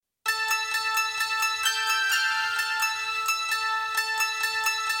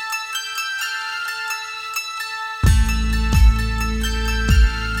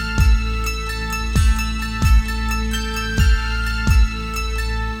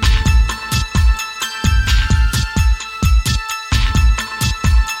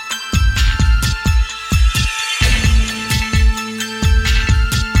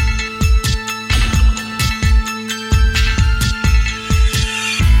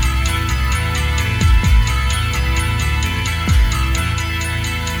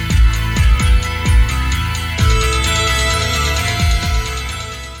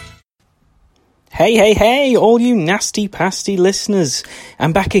Hey, all you nasty-pasty listeners.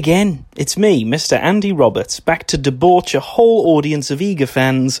 I'm back again. It's me, Mr. Andy Roberts, back to debauch a whole audience of eager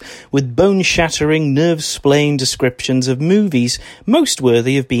fans with bone-shattering, nerve-splaying descriptions of movies most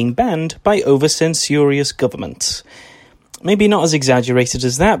worthy of being banned by over-censurious governments. Maybe not as exaggerated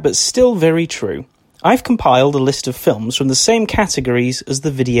as that, but still very true. I've compiled a list of films from the same categories as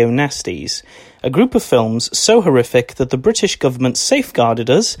the video nasties, a group of films so horrific that the British government safeguarded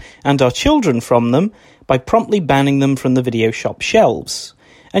us and our children from them by promptly banning them from the video shop shelves.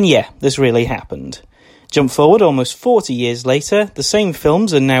 And yeah, this really happened. Jump forward almost 40 years later, the same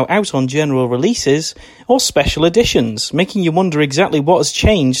films are now out on general releases or special editions, making you wonder exactly what has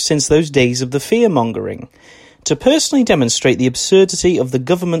changed since those days of the fear-mongering. To personally demonstrate the absurdity of the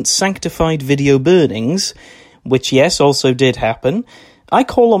government-sanctified video burnings, which yes, also did happen, I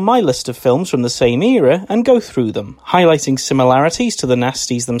call on my list of films from the same era and go through them, highlighting similarities to the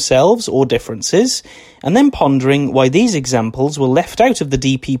nasties themselves or differences, and then pondering why these examples were left out of the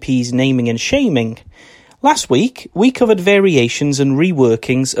DPP's naming and shaming. Last week, we covered variations and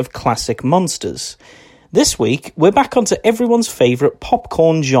reworkings of classic monsters. This week, we're back onto everyone's favourite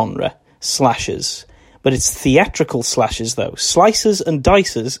popcorn genre, slashers. But it's theatrical slashers though, slices and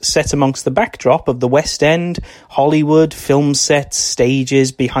dices set amongst the backdrop of the West End, Hollywood, film sets,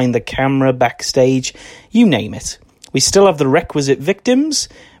 stages, behind the camera, backstage, you name it. We still have the requisite victims,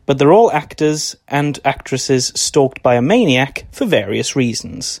 but they're all actors and actresses stalked by a maniac for various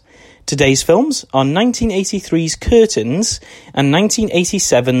reasons. Today's films are 1983's Curtains and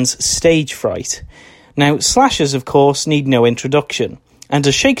 1987's Stagefright. Now, slashers, of course, need no introduction. And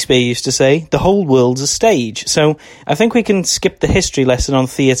as Shakespeare used to say, the whole world's a stage. So I think we can skip the history lesson on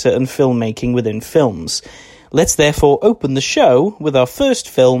theatre and filmmaking within films. Let's therefore open the show with our first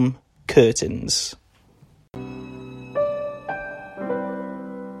film, Curtains.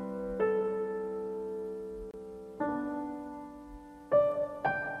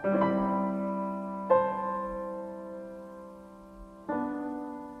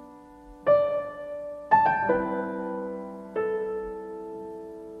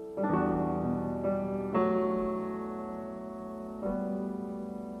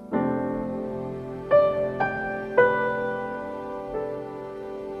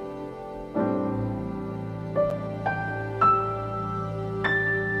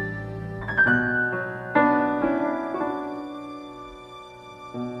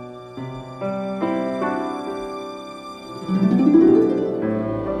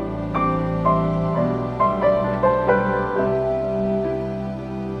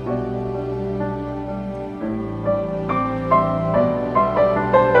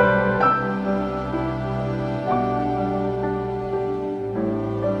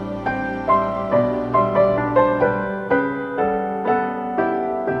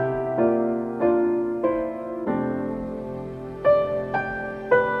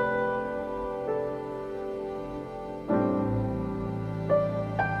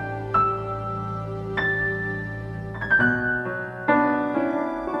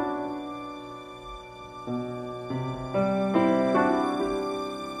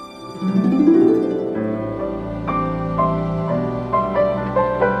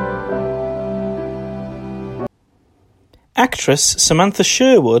 Actress Samantha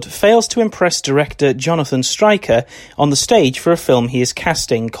Sherwood fails to impress director Jonathan Stryker on the stage for a film he is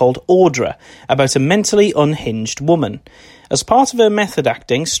casting called Audra, about a mentally unhinged woman. As part of her method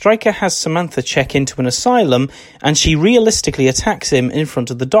acting, Stryker has Samantha check into an asylum and she realistically attacks him in front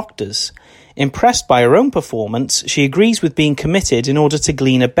of the doctors. Impressed by her own performance, she agrees with being committed in order to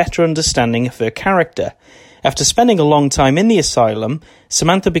glean a better understanding of her character. After spending a long time in the asylum,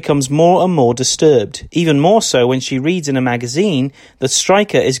 Samantha becomes more and more disturbed, even more so when she reads in a magazine that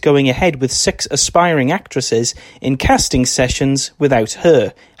Stryker is going ahead with 6 aspiring actresses in casting sessions without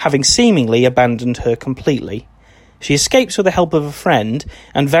her, having seemingly abandoned her completely. She escapes with the help of a friend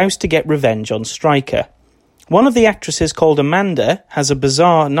and vows to get revenge on Stryker. One of the actresses, called Amanda, has a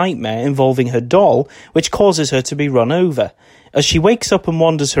bizarre nightmare involving her doll, which causes her to be run over. As she wakes up and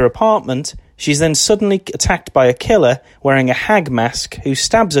wanders her apartment, she's then suddenly attacked by a killer wearing a hag mask who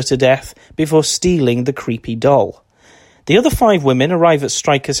stabs her to death before stealing the creepy doll. The other 5 women arrive at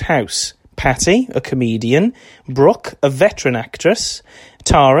Stryker's house. Patty, a comedian, Brooke, a veteran actress,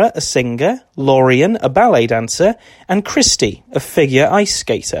 Tara, a singer, Lorian, a ballet dancer, and Christy, a figure ice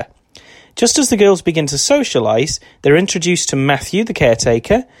skater. Just as the girls begin to socialise, they're introduced to Matthew, the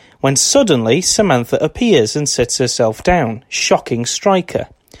caretaker, when suddenly Samantha appears and sits herself down, shocking Stryker.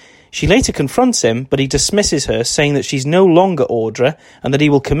 She later confronts him, but he dismisses her, saying that she's no longer Audra and that he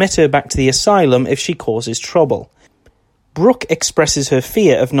will commit her back to the asylum if she causes trouble. Brooke expresses her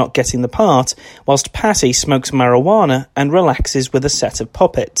fear of not getting the part, whilst Patty smokes marijuana and relaxes with a set of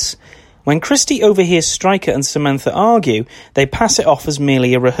puppets. When Christy overhears Stryker and Samantha argue, they pass it off as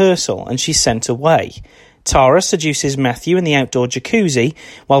merely a rehearsal, and she's sent away. Tara seduces Matthew in the outdoor jacuzzi,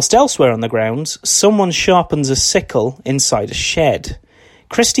 whilst elsewhere on the grounds, someone sharpens a sickle inside a shed.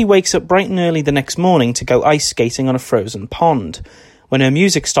 Christy wakes up bright and early the next morning to go ice skating on a frozen pond. When her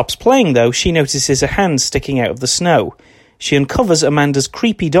music stops playing, though, she notices a hand sticking out of the snow. She uncovers Amanda's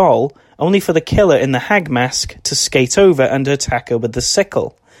creepy doll, only for the killer in the hag mask to skate over and attack her with the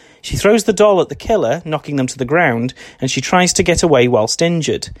sickle. She throws the doll at the killer, knocking them to the ground, and she tries to get away whilst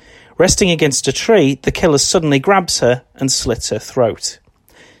injured. Resting against a tree, the killer suddenly grabs her and slits her throat.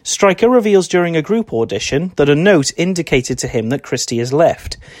 Stryker reveals during a group audition that a note indicated to him that Christy has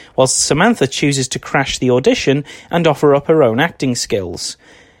left, whilst Samantha chooses to crash the audition and offer up her own acting skills.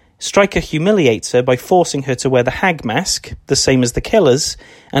 Stryker humiliates her by forcing her to wear the hag mask, the same as the killer's,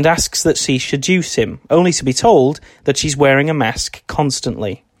 and asks that she seduce him, only to be told that she's wearing a mask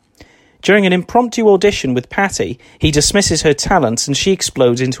constantly. During an impromptu audition with Patty, he dismisses her talents and she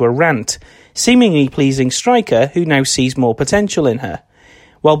explodes into a rant, seemingly pleasing Stryker, who now sees more potential in her.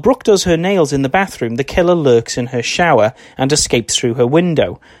 While Brooke does her nails in the bathroom, the killer lurks in her shower and escapes through her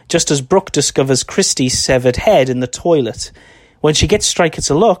window, just as Brooke discovers Christy's severed head in the toilet. When she gets Stryker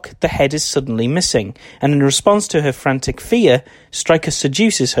to look, the head is suddenly missing, and in response to her frantic fear, Stryker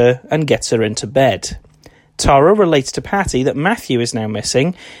seduces her and gets her into bed. Tara relates to Patty that Matthew is now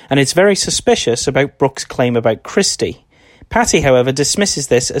missing, and it's very suspicious about Brooke's claim about Christy. Patty, however, dismisses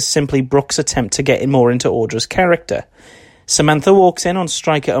this as simply Brooke's attempt to get more into Audra's character. Samantha walks in on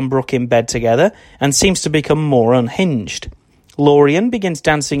Stryker and Brooke in bed together, and seems to become more unhinged. Lorien begins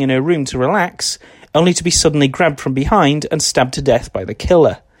dancing in her room to relax, only to be suddenly grabbed from behind and stabbed to death by the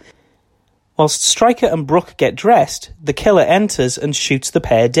killer. Whilst Stryker and Brooke get dressed, the killer enters and shoots the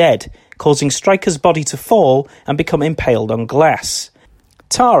pair dead, causing Stryker's body to fall and become impaled on glass.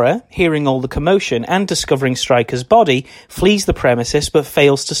 Tara, hearing all the commotion and discovering Stryker's body, flees the premises but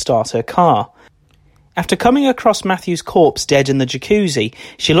fails to start her car. After coming across Matthew's corpse dead in the jacuzzi,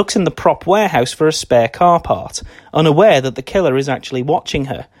 she looks in the prop warehouse for a spare car part, unaware that the killer is actually watching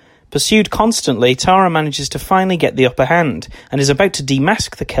her. Pursued constantly, Tara manages to finally get the upper hand, and is about to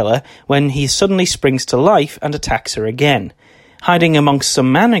demask the killer when he suddenly springs to life and attacks her again. Hiding amongst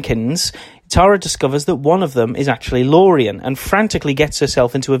some mannequins, Tara discovers that one of them is actually Lorien, and frantically gets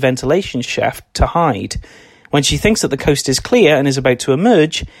herself into a ventilation shaft to hide. When she thinks that the coast is clear and is about to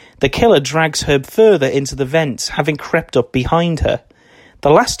emerge, the killer drags her further into the vents, having crept up behind her. The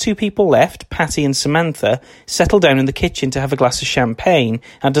last two people left, Patty and Samantha, settle down in the kitchen to have a glass of champagne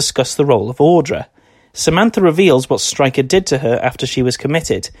and discuss the role of Audra. Samantha reveals what Stryker did to her after she was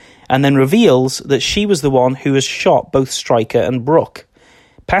committed, and then reveals that she was the one who has shot both Stryker and Brooke.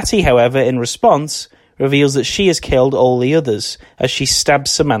 Patty, however, in response, reveals that she has killed all the others, as she stabs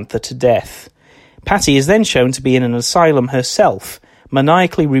Samantha to death. Patty is then shown to be in an asylum herself,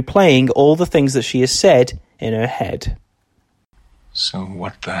 maniacally replaying all the things that she has said in her head. So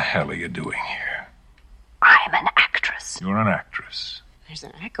what the hell are you doing here? I'm an actress. You're an actress. There's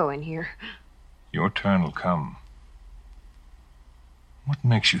an echo in here. Your turn will come. What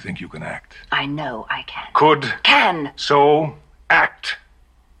makes you think you can act? I know I can. Could. Can. So, act.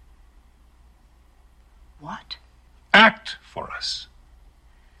 What? Act for us.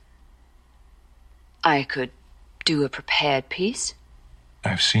 I could do a prepared piece.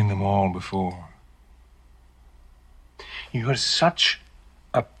 I've seen them all before. You're such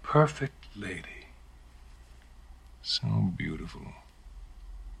a perfect lady. So beautiful.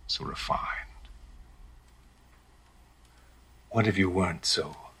 So refined. What if you weren't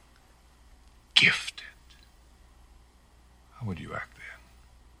so gifted? How would you act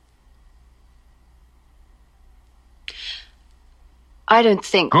then? I don't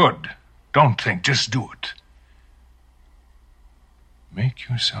think... Good. Don't think, just do it. Make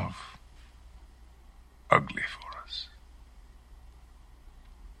yourself ugly for us.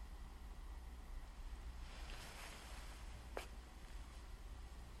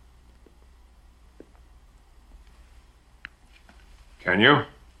 Can you?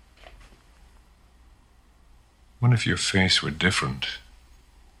 What if your face were different?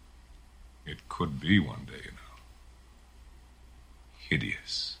 It could be one day, you know.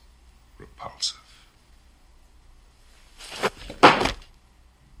 Hideous. Repulsive.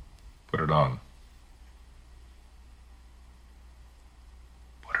 Put it on.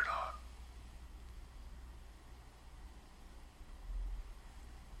 Put it on.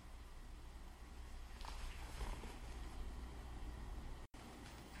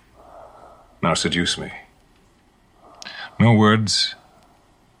 Now seduce me. No words.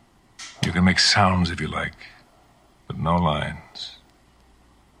 You can make sounds if you like, but no lines.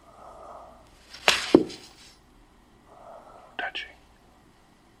 Touching.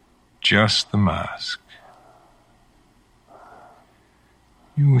 Just the mask.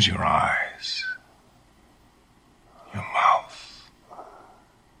 Use your eyes, your mouth,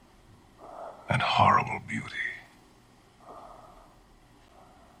 that horrible beauty.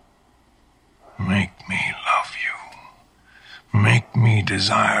 Make me love you. Make me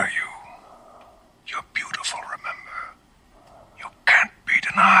desire you. You're beautiful, remember. You can't be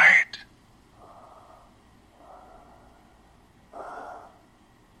denied.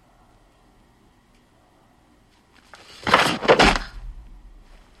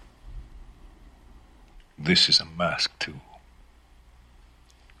 This is a mask, too.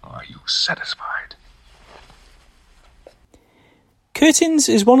 Are you satisfied? Curtains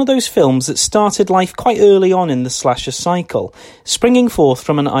is one of those films that started life quite early on in the slasher cycle, springing forth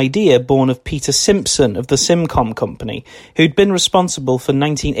from an idea born of Peter Simpson of the Simcom Company, who'd been responsible for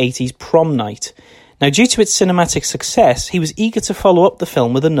 1980's Prom Night. Now, due to its cinematic success, he was eager to follow up the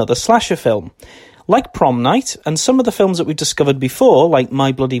film with another slasher film. Like Prom Night, and some of the films that we've discovered before, like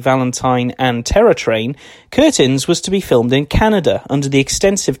My Bloody Valentine and Terror Train, Curtains was to be filmed in Canada under the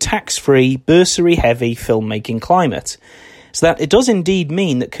extensive tax-free, bursary-heavy filmmaking climate. So that it does indeed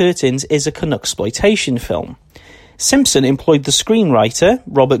mean that Curtains is a Canucksploitation film. Simpson employed the screenwriter,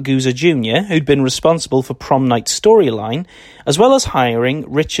 Robert Guza Jr., who'd been responsible for Prom Night's storyline, as well as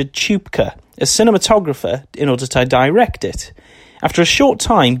hiring Richard Chupka, a cinematographer, in order to direct it. After a short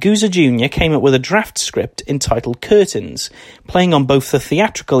time, Guza Jr. came up with a draft script entitled Curtains, playing on both the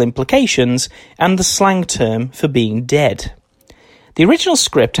theatrical implications and the slang term for being dead. The original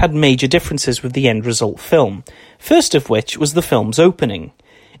script had major differences with the end result film, first of which was the film's opening.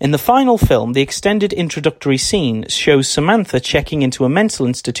 In the final film, the extended introductory scene shows Samantha checking into a mental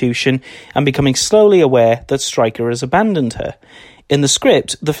institution and becoming slowly aware that Stryker has abandoned her. In the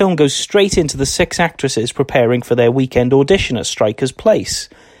script, the film goes straight into the 6 actresses preparing for their weekend audition at Stryker's place.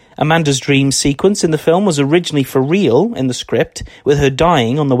 Amanda's dream sequence in the film was originally for real in the script, with her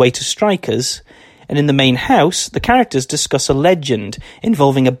dying on the way to Stryker's. And in the main house, the characters discuss a legend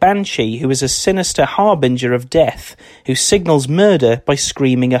involving a banshee who is a sinister harbinger of death, who signals murder by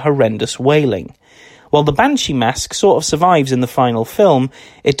screaming a horrendous wailing. While the banshee mask sort of survives in the final film,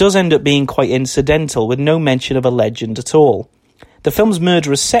 it does end up being quite incidental, with no mention of a legend at all. The film's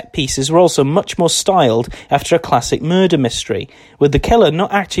murderous set pieces were also much more styled after a classic murder mystery, with the killer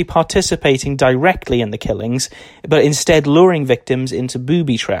not actually participating directly in the killings, but instead luring victims into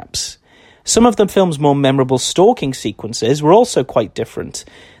booby traps. Some of the film's more memorable stalking sequences were also quite different.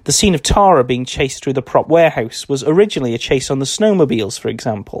 The scene of Tara being chased through the prop warehouse was originally a chase on the snowmobiles, for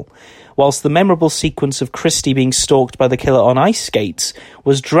example, whilst the memorable sequence of Christie being stalked by the killer on ice skates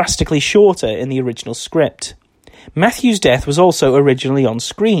was drastically shorter in the original script. Matthew's death was also originally on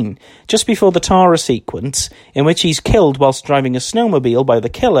screen, just before the Tara sequence, in which he's killed whilst driving a snowmobile by the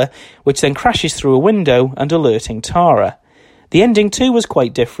killer, which then crashes through a window and alerting Tara. The ending too was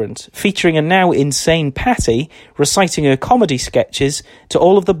quite different, featuring a now insane Patty reciting her comedy sketches to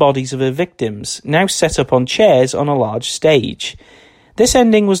all of the bodies of her victims, now set up on chairs on a large stage. This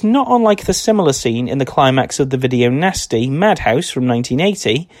ending was not unlike the similar scene in the climax of the video nasty Madhouse from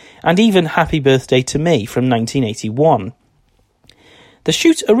 1980, and even Happy Birthday to Me from 1981. The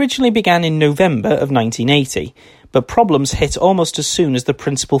shoot originally began in November of 1980, but problems hit almost as soon as the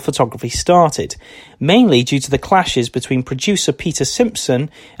principal photography started, mainly due to the clashes between producer Peter Simpson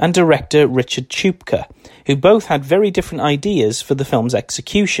and director Richard Chupka, who both had very different ideas for the film's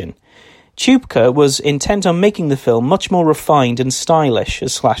execution. Chupka was intent on making the film much more refined and stylish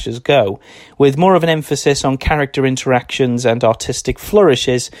as slashers go, with more of an emphasis on character interactions and artistic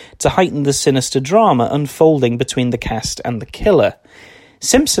flourishes to heighten the sinister drama unfolding between the cast and the killer.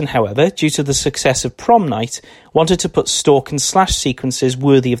 Simpson, however, due to the success of Prom Night, wanted to put stalk and slash sequences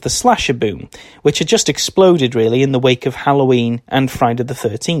worthy of the slasher boom, which had just exploded really in the wake of Halloween and Friday the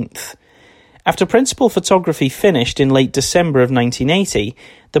 13th. After principal photography finished in late December of 1980,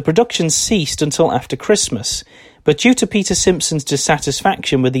 the production ceased until after Christmas, but due to Peter Simpson's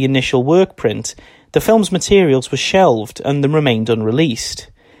dissatisfaction with the initial work print, the film's materials were shelved and then remained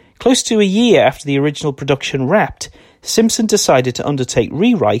unreleased. Close to a year after the original production wrapped, Simpson decided to undertake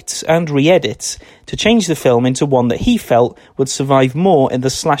rewrites and re-edits to change the film into one that he felt would survive more in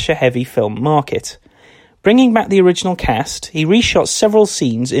the slasher-heavy film market. Bringing back the original cast, he reshot several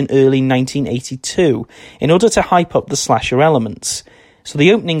scenes in early 1982 in order to hype up the slasher elements. So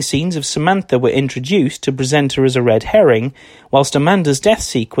the opening scenes of Samantha were introduced to present her as a red herring, whilst Amanda's death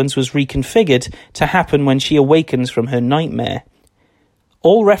sequence was reconfigured to happen when she awakens from her nightmare.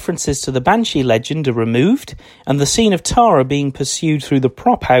 All references to the Banshee legend are removed, and the scene of Tara being pursued through the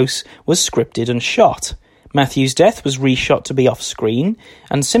prop house was scripted and shot. Matthew's death was reshot to be off-screen,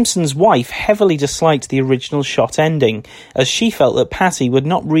 and Simpson's wife heavily disliked the original shot ending, as she felt that Patty would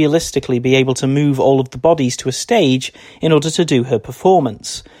not realistically be able to move all of the bodies to a stage in order to do her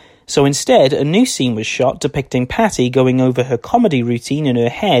performance. So instead, a new scene was shot depicting Patty going over her comedy routine in her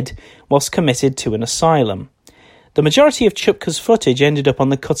head whilst committed to an asylum. The majority of Chupka's footage ended up on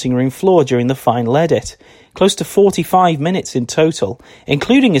the cutting room floor during the final edit, close to 45 minutes in total,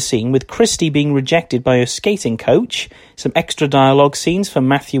 including a scene with Christy being rejected by her skating coach, some extra dialogue scenes for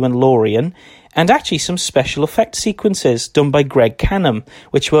Matthew and Lorian, and actually some special effects sequences done by Greg Canham,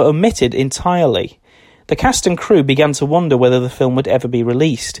 which were omitted entirely. The cast and crew began to wonder whether the film would ever be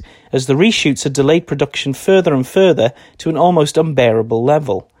released, as the reshoots had delayed production further and further to an almost unbearable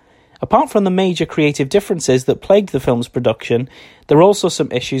level. Apart from the major creative differences that plagued the film's production, there were also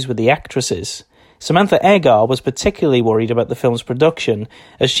some issues with the actresses. Samantha Eggar was particularly worried about the film's production,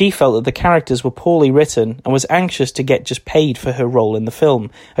 as she felt that the characters were poorly written and was anxious to get just paid for her role in the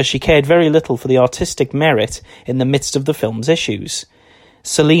film, as she cared very little for the artistic merit in the midst of the film's issues.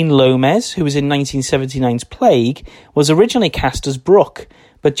 Celine Lomez, who was in 1979's Plague, was originally cast as Brooke,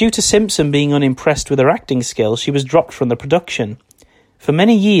 but due to Simpson being unimpressed with her acting skills, she was dropped from the production. For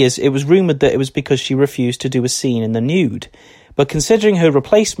many years, it was rumoured that it was because she refused to do a scene in the nude. But considering her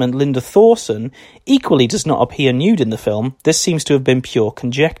replacement, Linda Thorson, equally does not appear nude in the film, this seems to have been pure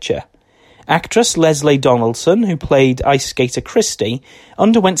conjecture. Actress Leslie Donaldson, who played ice skater Christy,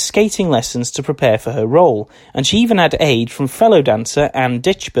 underwent skating lessons to prepare for her role, and she even had aid from fellow dancer Anne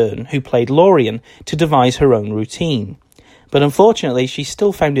Ditchburn, who played Lorian, to devise her own routine. But unfortunately, she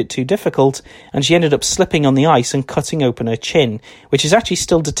still found it too difficult, and she ended up slipping on the ice and cutting open her chin, which is actually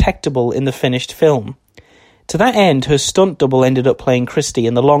still detectable in the finished film. To that end, her stunt double ended up playing Christy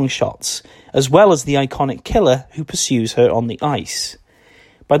in the long shots, as well as the iconic killer who pursues her on the ice.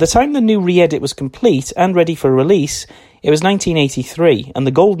 By the time the new re-edit was complete and ready for release, it was 1983, and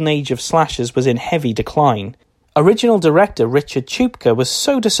the golden age of slashers was in heavy decline. Original director Richard Chupka was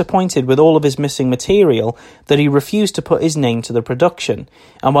so disappointed with all of his missing material that he refused to put his name to the production,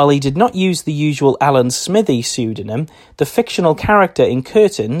 and while he did not use the usual Alan Smithy pseudonym, the fictional character in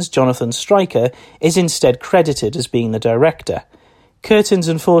Curtains, Jonathan Stryker, is instead credited as being the director. Curtains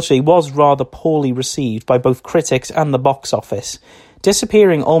unfortunately was rather poorly received by both critics and the box office,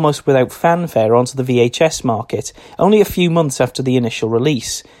 disappearing almost without fanfare onto the VHS market only a few months after the initial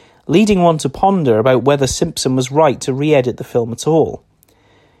release, leading one to ponder about whether Simpson was right to re-edit the film at all.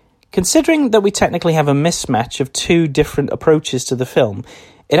 Considering that we technically have a mismatch of two different approaches to the film,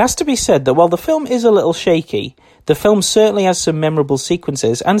 it has to be said that while the film is a little shaky, the film certainly has some memorable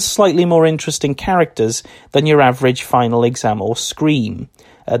sequences and slightly more interesting characters than your average Final Exam or Scream,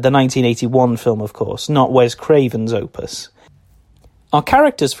 the 1981 film of course, not Wes Craven's opus. Our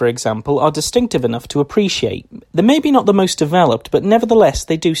characters, for example, are distinctive enough to appreciate. They may be not the most developed, but nevertheless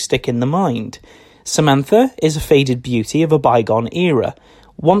they do stick in the mind. Samantha is a faded beauty of a bygone era,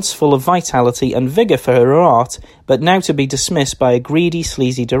 once full of vitality and vigour for her art, but now to be dismissed by a greedy,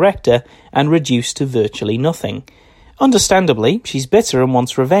 sleazy director and reduced to virtually nothing. Understandably, she's bitter and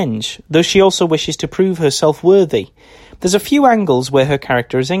wants revenge, though she also wishes to prove herself worthy. There's a few angles where her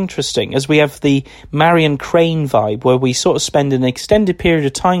character is interesting, as we have the Marion Crane vibe, where we sort of spend an extended period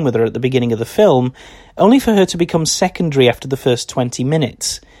of time with her at the beginning of the film, only for her to become secondary after the first 20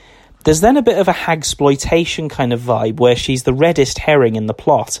 minutes. There's then a bit of a hagsploitation kind of vibe, where she's the reddest herring in the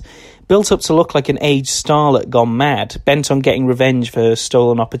plot, built up to look like an aged starlet gone mad, bent on getting revenge for her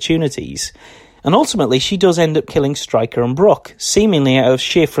stolen opportunities. And ultimately, she does end up killing Stryker and Brooke, seemingly out of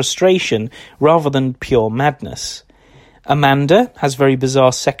sheer frustration rather than pure madness. Amanda has very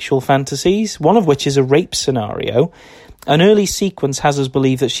bizarre sexual fantasies, one of which is a rape scenario. An early sequence has us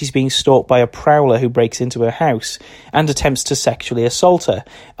believe that she's being stalked by a prowler who breaks into her house and attempts to sexually assault her,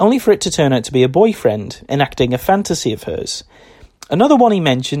 only for it to turn out to be a boyfriend, enacting a fantasy of hers. Another one he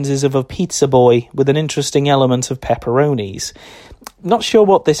mentions is of a pizza boy with an interesting element of pepperonis. Not sure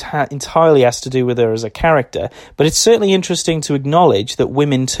what this entirely has to do with her as a character, but it's certainly interesting to acknowledge that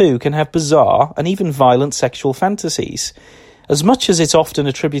women too can have bizarre and even violent sexual fantasies. As much as it's often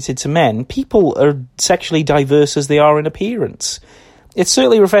attributed to men, people are sexually diverse as they are in appearance. It's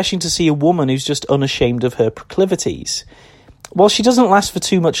certainly refreshing to see a woman who's just unashamed of her proclivities. While she doesn't last for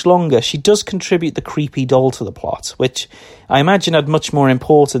too much longer, she does contribute the creepy doll to the plot, which I imagine had much more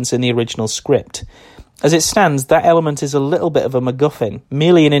importance in the original script. As it stands, that element is a little bit of a MacGuffin,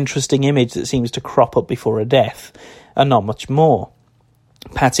 merely an interesting image that seems to crop up before a death, and not much more.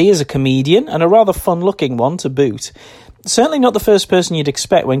 Patty is a comedian, and a rather fun-looking one to boot. Certainly not the first person you'd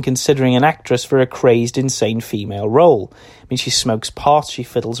expect when considering an actress for a crazed, insane female role. I mean, she smokes pot, she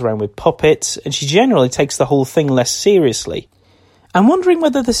fiddles around with puppets, and she generally takes the whole thing less seriously. I'm wondering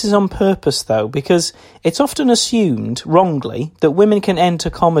whether this is on purpose, though, because it's often assumed, wrongly, that women can enter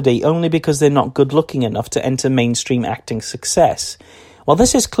comedy only because they're not good-looking enough to enter mainstream acting success. While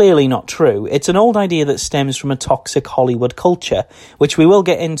this is clearly not true, it's an old idea that stems from a toxic Hollywood culture, which we will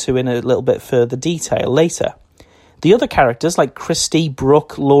get into in a little bit further detail later. The other characters, like Christy,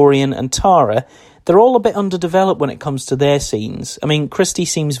 Brooke, Lorien and Tara, they're all a bit underdeveloped when it comes to their scenes. I mean, Christy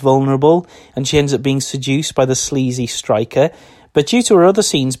seems vulnerable, and she ends up being seduced by the sleazy Striker, but due to her other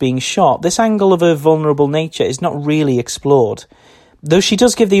scenes being shot, this angle of her vulnerable nature is not really explored. Though she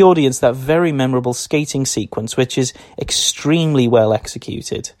does give the audience that very memorable skating sequence, which is extremely well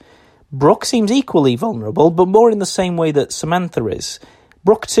executed. Brooke seems equally vulnerable, but more in the same way that Samantha is.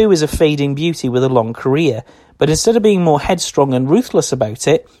 Brooke too is a fading beauty with a long career, but instead of being more headstrong and ruthless about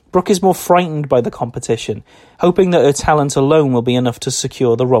it, Brooke is more frightened by the competition, hoping that her talent alone will be enough to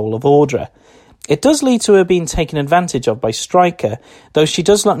secure the role of Audra. It does lead to her being taken advantage of by Striker, though she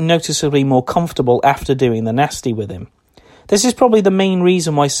does look noticeably more comfortable after doing the nasty with him. This is probably the main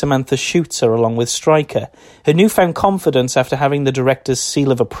reason why Samantha shoots her along with Striker. Her newfound confidence after having the director's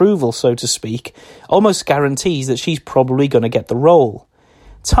seal of approval, so to speak, almost guarantees that she's probably going to get the role.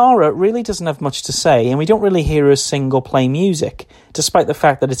 Tara really doesn't have much to say, and we don't really hear her sing or play music, despite the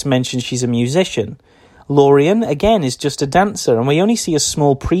fact that it's mentioned she's a musician. Lorien, again, is just a dancer, and we only see a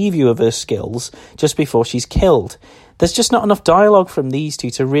small preview of her skills just before she's killed. There's just not enough dialogue from these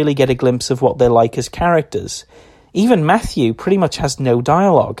two to really get a glimpse of what they're like as characters. Even Matthew pretty much has no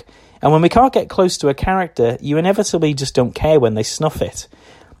dialogue, and when we can't get close to a character, you inevitably just don't care when they snuff it.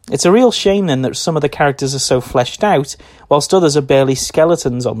 It's a real shame then that some of the characters are so fleshed out, whilst others are barely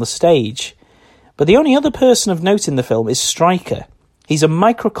skeletons on the stage. But the only other person of note in the film is Striker. He's a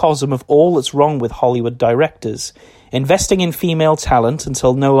microcosm of all that's wrong with Hollywood directors, investing in female talent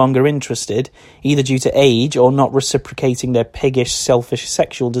until no longer interested, either due to age or not reciprocating their piggish, selfish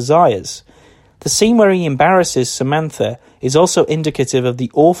sexual desires. The scene where he embarrasses Samantha is also indicative of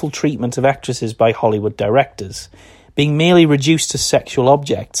the awful treatment of actresses by Hollywood directors, being merely reduced to sexual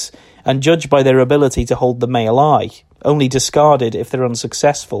objects and judged by their ability to hold the male eye, only discarded if they're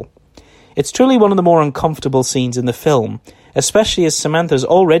unsuccessful. It's truly one of the more uncomfortable scenes in the film, especially as Samantha's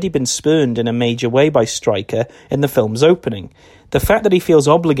already been spurned in a major way by Striker in the film's opening. The fact that he feels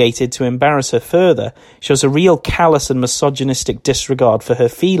obligated to embarrass her further shows a real callous and misogynistic disregard for her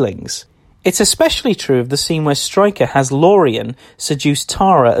feelings. It's especially true of the scene where Striker has Lorien seduce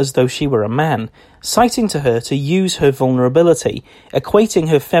Tara as though she were a man, citing to her to use her vulnerability, equating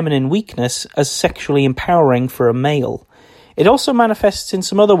her feminine weakness as sexually empowering for a male. It also manifests in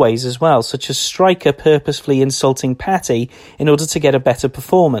some other ways as well, such as Striker purposefully insulting Patty in order to get a better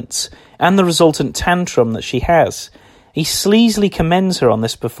performance, and the resultant tantrum that she has. He sleazily commends her on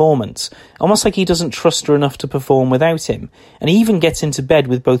this performance, almost like he doesn't trust her enough to perform without him, and he even gets into bed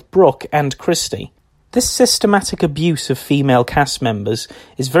with both Brooke and Christy. This systematic abuse of female cast members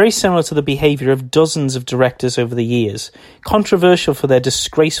is very similar to the behaviour of dozens of directors over the years, controversial for their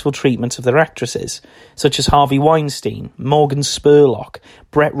disgraceful treatment of their actresses, such as Harvey Weinstein, Morgan Spurlock,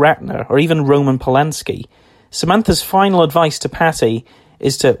 Brett Ratner, or even Roman Polanski. Samantha's final advice to Patty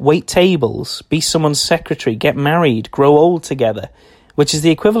is to wait tables, be someone's secretary, get married, grow old together, which is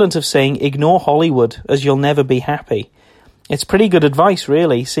the equivalent of saying ignore Hollywood as you'll never be happy. It's pretty good advice,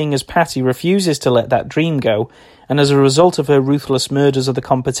 really, seeing as Patty refuses to let that dream go, and as a result of her ruthless murders of the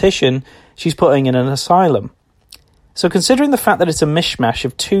competition, she's putting in an asylum. So considering the fact that it's a mishmash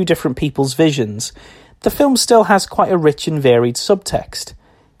of two different people's visions, the film still has quite a rich and varied subtext.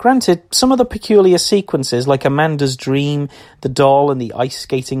 Granted, some of the peculiar sequences, like Amanda's dream, the doll and the ice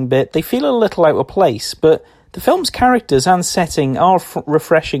skating bit, they feel a little out of place, but the film's characters and setting are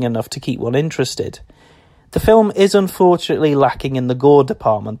refreshing enough to keep one interested. The film is unfortunately lacking in the gore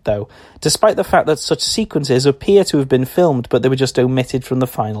department, though, despite the fact that such sequences appear to have been filmed, but they were just omitted from the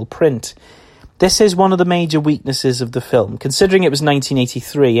final print. This is one of the major weaknesses of the film, considering it was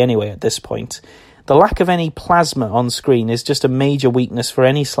 1983 anyway at this point. The lack of any plasma on screen is just a major weakness for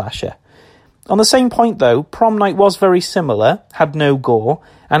any slasher. On the same point, though, Prom Night was very similar, had no gore,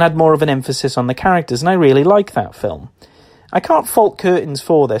 and had more of an emphasis on the characters, and I really like that film. I can't fault Curtains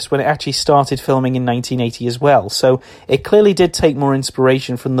for this when it actually started filming in 1980 as well, so it clearly did take more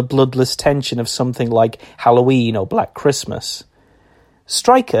inspiration from the bloodless tension of something like Halloween or Black Christmas.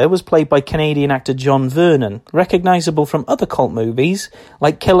 Stryker was played by Canadian actor John Vernon, recognisable from other cult movies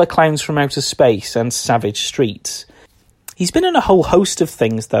like Killer Clowns from Outer Space and Savage Streets. He's been in a whole host of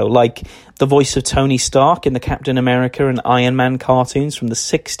things, though, like the voice of Tony Stark in the Captain America and Iron Man cartoons from the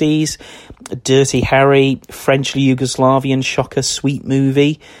 60s, Dirty Harry, French-Yugoslavian shocker Sweet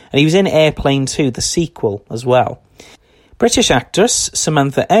Movie, and he was in Airplane 2, the sequel, as well. British actress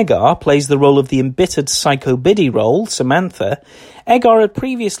Samantha Eggar plays the role of the embittered Psycho Biddy role, Samantha. Eggar had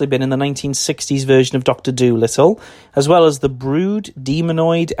previously been in the 1960s version of Dr. Dolittle, as well as The Brood,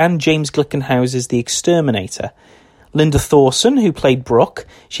 Demonoid, and James Glickenhaus's The Exterminator. Linda Thorson, who played Brooke,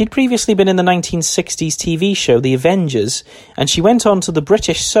 she'd previously been in the 1960s TV show The Avengers, and she went on to the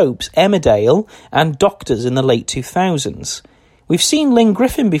British soaps Emmerdale and Doctors in the late 2000s. We've seen Lynn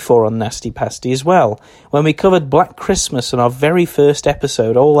Griffin before on Nasty Pasty as well, when we covered Black Christmas on our very first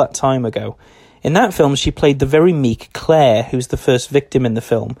episode all that time ago. In that film, she played the very meek Claire, who's the first victim in the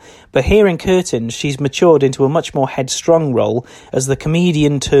film, but here in Curtains, she's matured into a much more headstrong role as the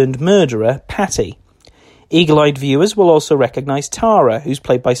comedian-turned-murderer, Patty. Eagle-eyed viewers will also recognise Tara, who's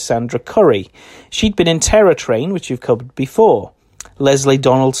played by Sandra Curry. She'd been in Terror Train, which you've covered before. Leslie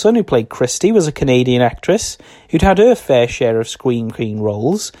Donaldson, who played Christy, was a Canadian actress who'd had her fair share of screen queen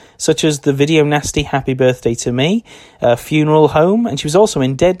roles, such as the video nasty Happy Birthday to Me, Funeral Home, and she was also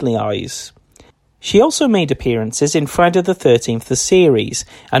in Deadly Eyes. She also made appearances in Friday the 13th, the series,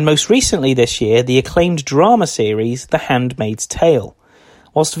 and most recently this year, the acclaimed drama series, The Handmaid's Tale.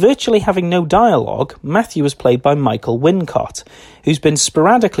 Whilst virtually having no dialogue, Matthew was played by Michael Wincott, who's been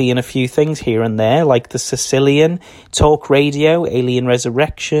sporadically in a few things here and there, like The Sicilian, Talk Radio, Alien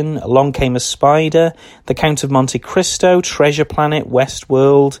Resurrection, Along Came a Spider, The Count of Monte Cristo, Treasure Planet,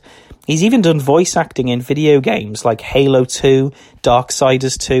 Westworld. He's even done voice acting in video games like Halo 2,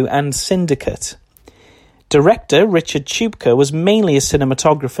 Darksiders 2, and Syndicate. Director Richard Chupka was mainly a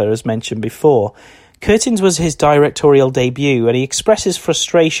cinematographer, as mentioned before. Curtains was his directorial debut, and he expresses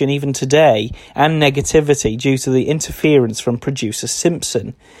frustration even today and negativity due to the interference from producer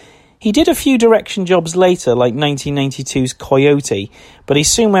Simpson. He did a few direction jobs later, like 1992's Coyote, but he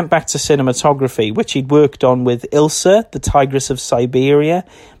soon went back to cinematography, which he'd worked on with Ilsa, the Tigress of Siberia,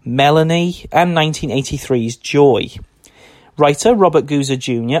 Melanie, and 1983's Joy. Writer Robert Guza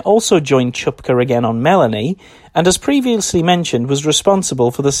Jr. also joined Chupka again on Melanie, and as previously mentioned was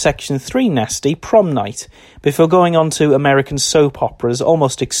responsible for the Section 3 nasty Prom Night, before going on to American soap operas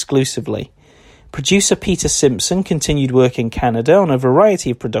almost exclusively. Producer Peter Simpson continued work in Canada on a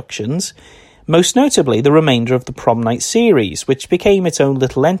variety of productions, most notably the remainder of the Prom Night series, which became its own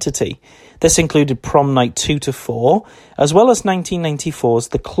little entity. This included Prom Night 2-4, as well as 1994's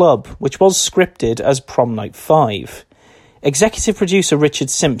The Club, which was scripted as Prom Night 5. Executive producer Richard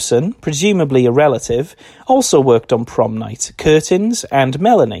Simpson, presumably a relative, also worked on Prom Night, Curtains, and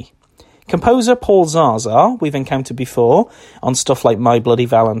Melanie. Composer Paul Zaza, we've encountered before, on stuff like My Bloody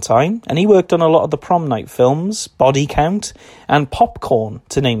Valentine, and he worked on a lot of the Prom Night films, Body Count, and Popcorn,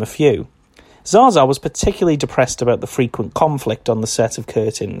 to name a few. Zaza was particularly depressed about the frequent conflict on the set of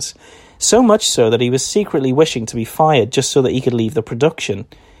Curtains, so much so that he was secretly wishing to be fired just so that he could leave the production.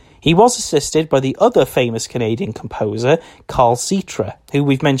 He was assisted by the other famous Canadian composer, Carl Citra, who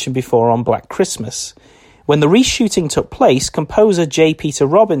we've mentioned before on Black Christmas. When the reshooting took place, composer J. Peter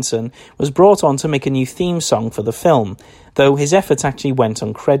Robinson was brought on to make a new theme song for the film, though his efforts actually went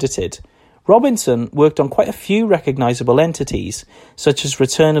uncredited. Robinson worked on quite a few recognisable entities, such as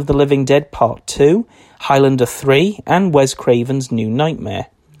Return of the Living Dead Part 2, Highlander 3, and Wes Craven's New Nightmare.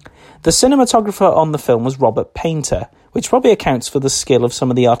 The cinematographer on the film was Robert Painter, which probably accounts for the skill of some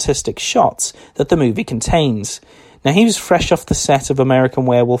of the artistic shots that the movie contains. Now, he was fresh off the set of American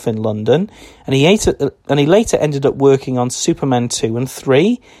Werewolf in London, and he later ended up working on Superman 2 and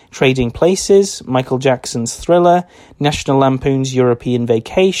 3, Trading Places, Michael Jackson's Thriller, National Lampoon's European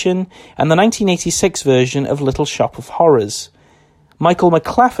Vacation, and the 1986 version of Little Shop of Horrors. Michael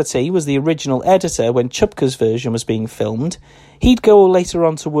McClafferty was the original editor when Chupka's version was being filmed. He'd go later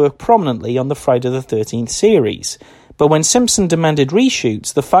on to work prominently on the Friday the 13th series, but when Simpson demanded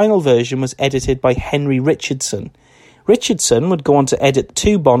reshoots, the final version was edited by Henry Richardson. Richardson would go on to edit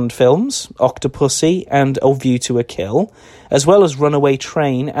 2 Bond films, Octopussy and A View to a Kill, as well as Runaway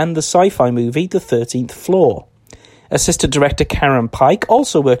Train and the sci-fi movie The 13th Floor. Assistant director Karen Pike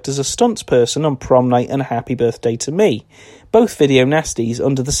also worked as a stunts person on Prom Night and Happy Birthday to Me, both video nasties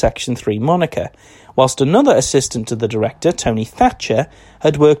under the Section 3 moniker, whilst another assistant to the director, Tony Thatcher,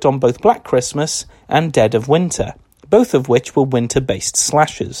 had worked on both Black Christmas and Dead of Winter, both of which were winter-based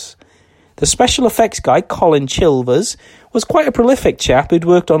slashers. The special effects guy, Colin Chilvers, was quite a prolific chap who'd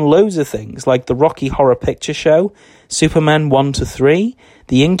worked on loads of things like the Rocky Horror Picture Show, Superman 1-3,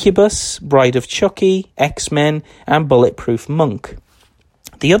 The Incubus, Bride of Chucky, X-Men, and Bulletproof Monk.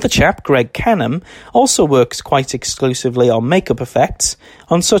 The other chap, Greg Canham, also works quite exclusively on makeup effects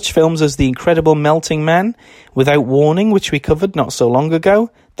on such films as The Incredible Melting Man, Without Warning, which we covered not so long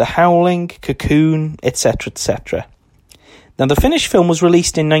ago, The Howling, Cocoon, etc., etc. Now, the finished film was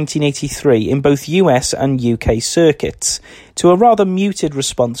released in 1983 in both US and UK circuits, to a rather muted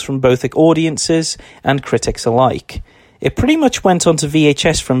response from both audiences and critics alike. It pretty much went onto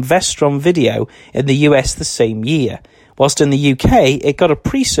VHS from Vestron Video in the US the same year, whilst in the UK it got a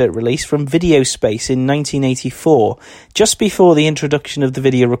pre-cert release from Videospace in 1984, just before the introduction of the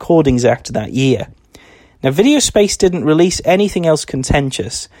Video Recordings Act that year. Now, Videospace didn't release anything else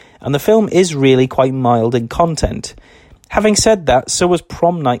contentious, and the film is really quite mild in content. Having said that, so was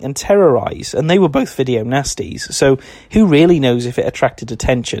Prom Night and Terrorize, and they were both video nasties, so who really knows if it attracted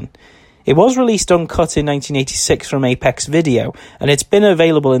attention? It was released uncut in 1986 from Apex Video, and it's been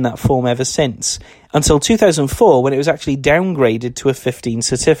available in that form ever since, until 2004 when it was actually downgraded to a 15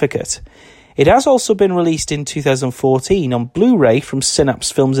 certificate. It has also been released in 2014 on Blu-ray from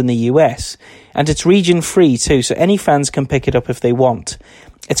Synapse Films in the US, and it's region-free too, so any fans can pick it up if they want.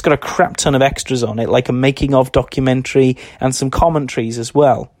 It's got a crap ton of extras on it, like a making-of documentary and some commentaries as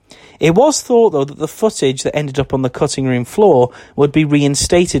well. It was thought, though, that the footage that ended up on the cutting room floor would be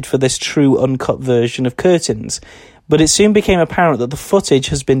reinstated for this true uncut version of Curtains, but it soon became apparent that the footage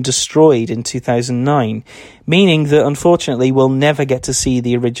has been destroyed in 2009, meaning that, unfortunately, we'll never get to see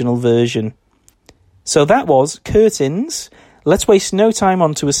the original version. So that was Curtains. Let's waste no time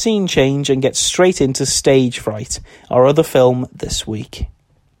onto a scene change and get straight into Stagefright, our other film this week.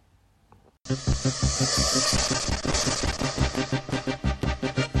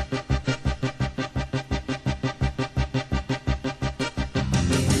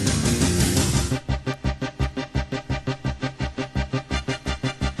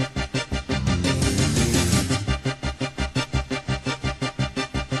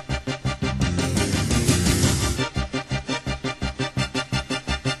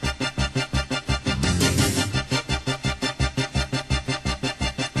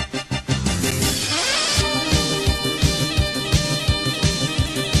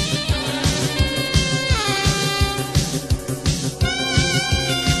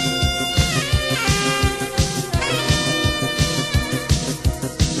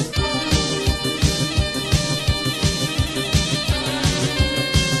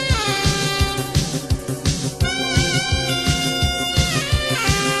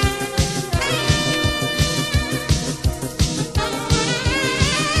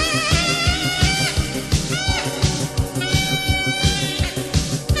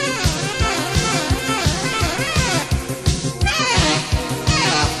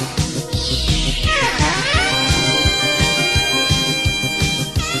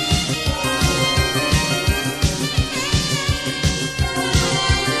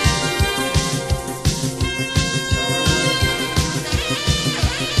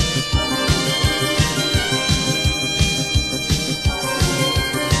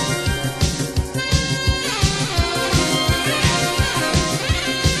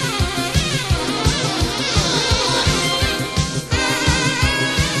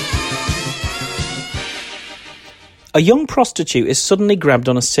 A young prostitute is suddenly grabbed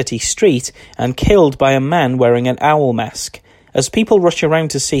on a city street and killed by a man wearing an owl mask. As people rush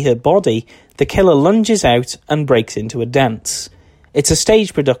around to see her body, the killer lunges out and breaks into a dance. It's a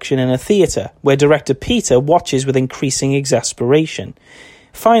stage production in a theatre, where director Peter watches with increasing exasperation.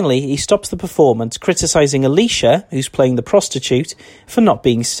 Finally, he stops the performance, criticising Alicia, who's playing the prostitute, for not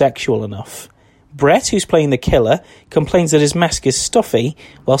being sexual enough. Brett, who's playing the killer, complains that his mask is stuffy,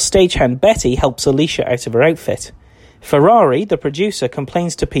 while stagehand Betty helps Alicia out of her outfit. Ferrari, the producer,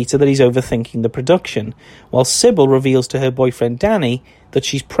 complains to Peter that he's overthinking the production, while Sybil reveals to her boyfriend Danny that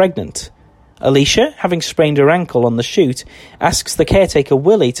she's pregnant. Alicia, having sprained her ankle on the shoot, asks the caretaker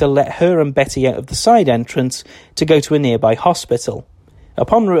Willie to let her and Betty out of the side entrance to go to a nearby hospital.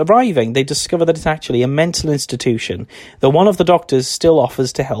 Upon arriving, they discover that it's actually a mental institution, though one of the doctors still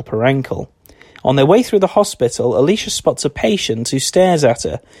offers to help her ankle. On their way through the hospital, Alicia spots a patient who stares at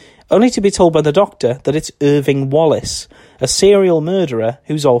her, only to be told by the doctor that it's Irving Wallace, a serial murderer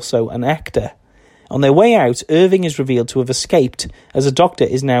who's also an actor. On their way out, Irving is revealed to have escaped, as a doctor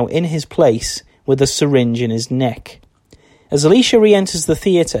is now in his place with a syringe in his neck. As Alicia re-enters the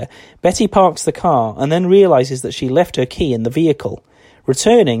theatre, Betty parks the car and then realises that she left her key in the vehicle.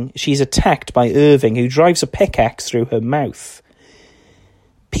 Returning, she's attacked by Irving, who drives a pickaxe through her mouth.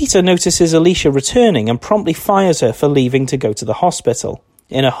 Peter notices Alicia returning and promptly fires her for leaving to go to the hospital.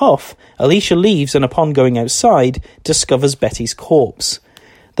 In a huff, Alicia leaves and upon going outside, discovers Betty's corpse.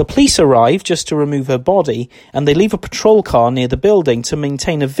 The police arrive just to remove her body, and they leave a patrol car near the building to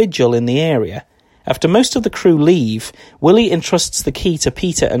maintain a vigil in the area. After most of the crew leave, Willie entrusts the key to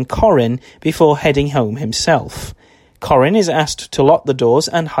Peter and Corin before heading home himself. Corin is asked to lock the doors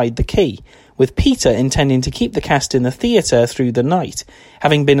and hide the key, with Peter intending to keep the cast in the theatre through the night,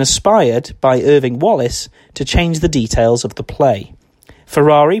 having been inspired by Irving Wallace to change the details of the play.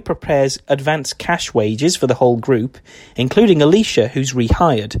 Ferrari prepares advance cash wages for the whole group, including Alicia, who's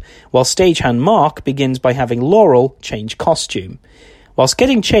rehired, while stagehand Mark begins by having Laurel change costume. Whilst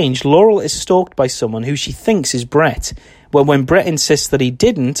getting changed, Laurel is stalked by someone who she thinks is Brett, but when Brett insists that he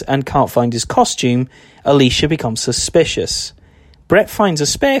didn't and can't find his costume, Alicia becomes suspicious. Brett finds a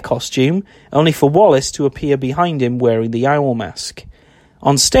spare costume, only for Wallace to appear behind him wearing the owl mask.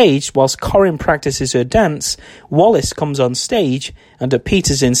 On stage, whilst Corin practices her dance, Wallace comes on stage, and at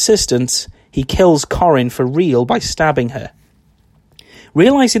Peter's insistence, he kills Corin for real by stabbing her.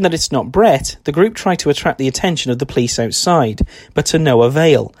 Realising that it's not Brett, the group try to attract the attention of the police outside, but to no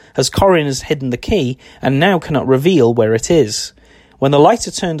avail, as Corin has hidden the key and now cannot reveal where it is. When the lights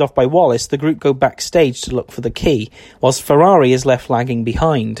are turned off by Wallace, the group go backstage to look for the key, whilst Ferrari is left lagging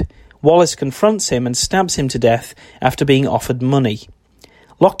behind. Wallace confronts him and stabs him to death after being offered money.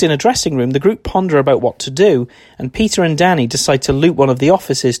 Locked in a dressing room, the group ponder about what to do, and Peter and Danny decide to loot one of the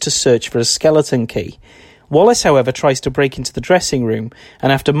offices to search for a skeleton key. Wallace, however, tries to break into the dressing room,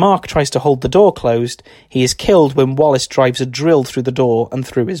 and after Mark tries to hold the door closed, he is killed when Wallace drives a drill through the door and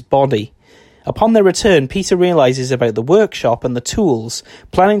through his body. Upon their return, Peter realises about the workshop and the tools,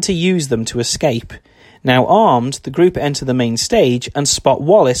 planning to use them to escape. Now armed, the group enter the main stage and spot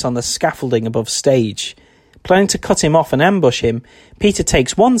Wallace on the scaffolding above stage. Planning to cut him off and ambush him, Peter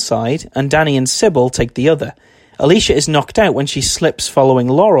takes one side and Danny and Sybil take the other. Alicia is knocked out when she slips following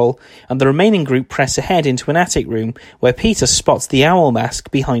Laurel, and the remaining group press ahead into an attic room where Peter spots the owl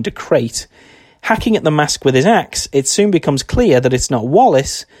mask behind a crate. Hacking at the mask with his axe, it soon becomes clear that it's not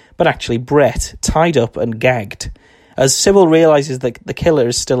Wallace, but actually Brett, tied up and gagged. As Sybil realises that the killer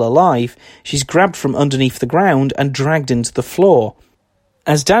is still alive, she's grabbed from underneath the ground and dragged into the floor.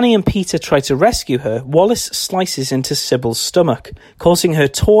 As Danny and Peter try to rescue her, Wallace slices into Sybil's stomach, causing her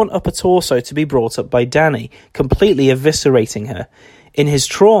torn upper torso to be brought up by Danny, completely eviscerating her. In his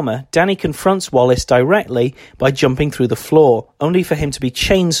trauma, Danny confronts Wallace directly by jumping through the floor, only for him to be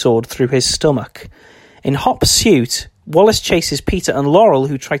chainsawed through his stomach. In hot pursuit, Wallace chases Peter and Laurel,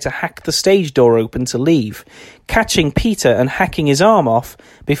 who try to hack the stage door open to leave, catching Peter and hacking his arm off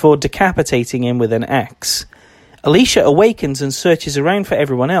before decapitating him with an axe. Alicia awakens and searches around for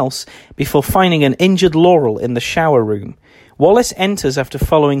everyone else before finding an injured Laurel in the shower room. Wallace enters after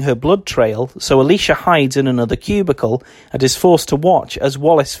following her blood trail, so Alicia hides in another cubicle and is forced to watch as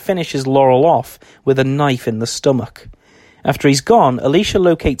Wallace finishes Laurel off with a knife in the stomach. After he's gone, Alicia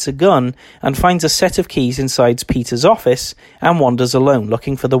locates a gun and finds a set of keys inside Peter's office and wanders alone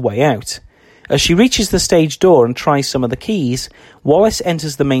looking for the way out. As she reaches the stage door and tries some of the keys, Wallace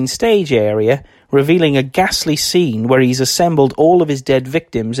enters the main stage area, revealing a ghastly scene where he's assembled all of his dead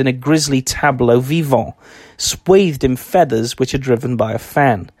victims in a grisly tableau vivant, swathed in feathers which are driven by a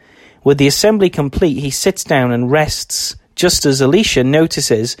fan. With the assembly complete, he sits down and rests, just as Alicia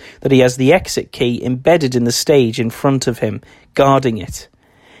notices that he has the exit key embedded in the stage in front of him, guarding it.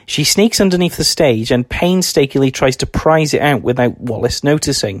 She sneaks underneath the stage and painstakingly tries to prise it out without Wallace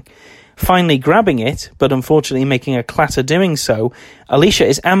noticing. Finally grabbing it, but unfortunately making a clatter doing so, Alicia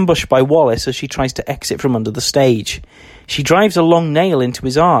is ambushed by Wallace as she tries to exit from under the stage. She drives a long nail into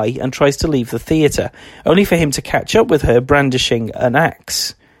his eye and tries to leave the theatre, only for him to catch up with her brandishing an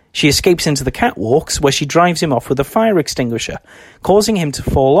axe. She escapes into the catwalks, where she drives him off with a fire extinguisher, causing him to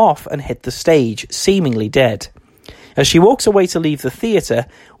fall off and hit the stage, seemingly dead. As she walks away to leave the theatre,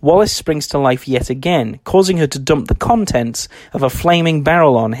 Wallace springs to life yet again, causing her to dump the contents of a flaming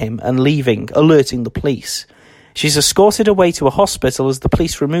barrel on him and leaving, alerting the police. She's escorted away to a hospital as the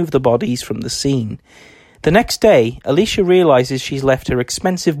police remove the bodies from the scene. The next day, Alicia realises she's left her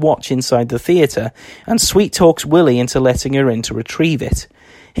expensive watch inside the theatre and sweet-talks Willie into letting her in to retrieve it.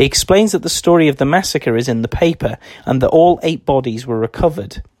 He explains that the story of the massacre is in the paper and that all 8 bodies were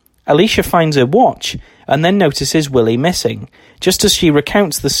recovered. Alicia finds her watch and then notices Willie missing, just as she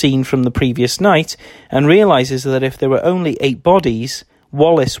recounts the scene from the previous night and realises that if there were only 8 bodies,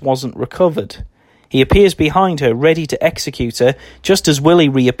 Wallace wasn't recovered. He appears behind her, ready to execute her, just as Willie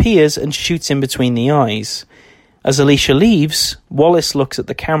reappears and shoots him between the eyes. As Alicia leaves, Wallace looks at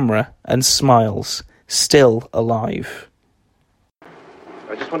the camera and smiles, still alive.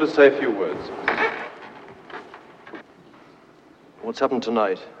 I just want to say a few words. What's happened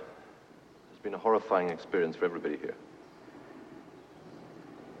tonight has been a horrifying experience for everybody here.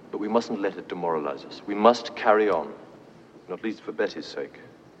 But we mustn't let it demoralize us. We must carry on, not least for Betty's sake.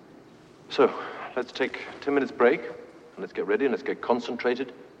 So, let's take a 10 minutes break, and let's get ready, and let's get concentrated,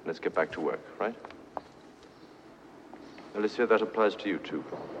 and let's get back to work, right? Alicia, that applies to you too.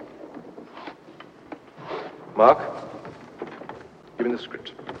 Mark, give me the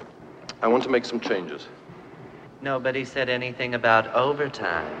script. I want to make some changes. Nobody said anything about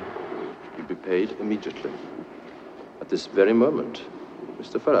overtime. You'll be paid immediately. At this very moment,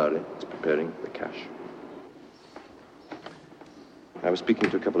 Mr. Ferrari is preparing the cash. I was speaking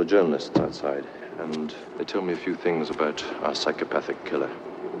to a couple of journalists outside, and they told me a few things about our psychopathic killer.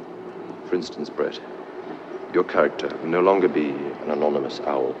 For instance, Brett, your character will no longer be an anonymous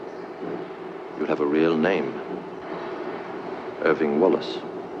owl. You'll have a real name. Irving Wallace.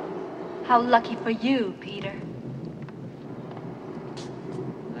 How lucky for you, Peter.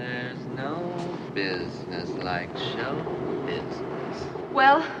 There's no business like show business.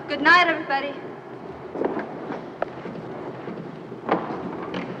 Well, good night, everybody.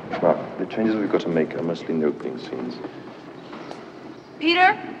 Mark, the changes we've got to make are mostly in the opening scenes.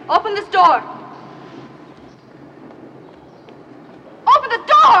 Peter, open this door. Open the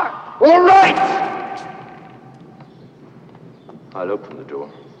door! All right! I'll open the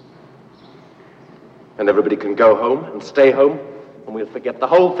door. And everybody can go home and stay home, and we'll forget the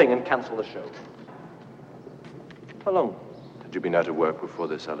whole thing and cancel the show. How long had you been out of work before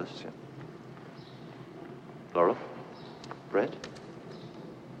this, Alicia? Laurel? Brett?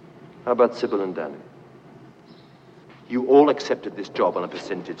 How about Sybil and Danny? You all accepted this job on a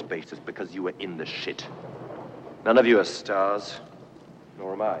percentage basis because you were in the shit. None of you are stars,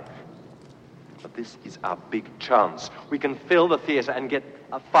 nor am I. But this is our big chance. We can fill the theater and get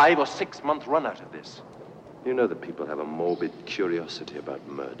a 5 or 6 month run out of this. You know that people have a morbid curiosity about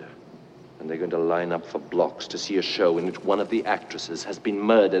murder. And they're going to line up for blocks to see a show in which one of the actresses has been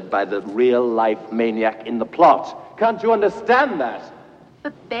murdered by the real-life maniac in the plot. Can't you understand that?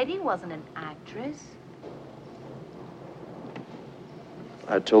 But Betty wasn't an actress.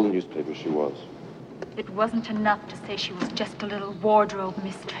 I told the newspaper she was. It wasn't enough to say she was just a little wardrobe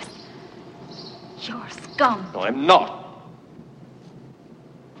mistress. You're scum. No, I'm not.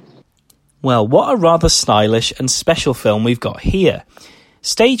 Well, what a rather stylish and special film we've got here.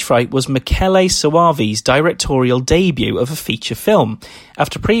 Stagefright was Michele Soavi's directorial debut of a feature film,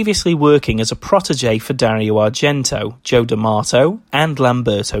 after previously working as a protege for Dario Argento, Joe D'Amato, and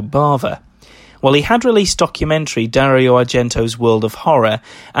Lamberto Bava. While he had released documentary Dario Argento's World of Horror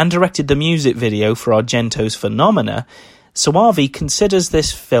and directed the music video for Argento's Phenomena, Soavi considers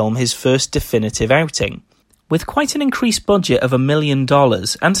this film his first definitive outing. With quite an increased budget of $1 million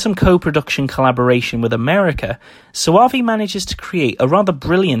and some co-production collaboration with America, Soavi manages to create a rather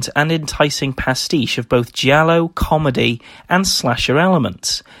brilliant and enticing pastiche of both giallo, comedy and slasher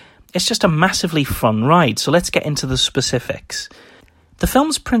elements. It's just a massively fun ride, so let's get into the specifics. The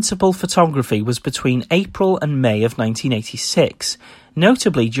film's principal photography was between April and May of 1986,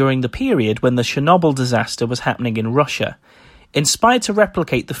 notably during the period when the Chernobyl disaster was happening in Russia. Inspired to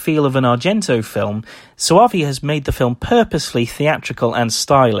replicate the feel of an Argento film, Soavi has made the film purposely theatrical and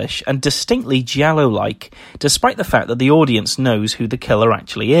stylish and distinctly giallo-like, despite the fact that the audience knows who the killer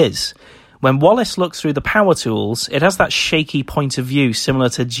actually is. When Wallace looks through the power tools, it has that shaky point of view similar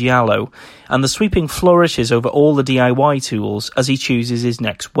to giallo, and the sweeping flourishes over all the DIY tools as he chooses his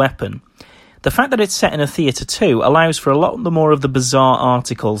next weapon. The fact that it's set in a theatre too allows for a lot more of the bizarre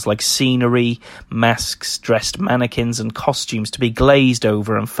articles like scenery, masks, dressed mannequins and costumes to be glazed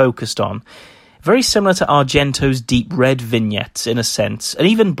over and focused on. Very similar to Argento's deep red vignettes in a sense, and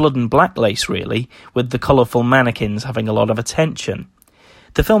even Blood and Black Lace really, with the colourful mannequins having a lot of attention.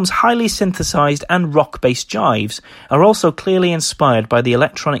 The film's highly synthesized and rock-based jives are also clearly inspired by the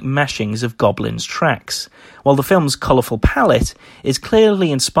electronic mashings of Goblin's tracks, while the film's colourful palette is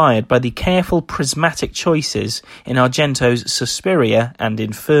clearly inspired by the careful prismatic choices in Argento's Suspiria and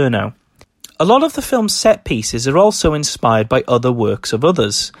Inferno. A lot of the film's set pieces are also inspired by other works of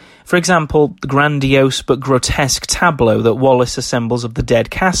others. For example, the grandiose but grotesque tableau that Wallace assembles of the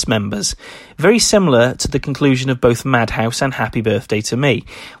dead cast members, very similar to the conclusion of both Madhouse and Happy Birthday to Me,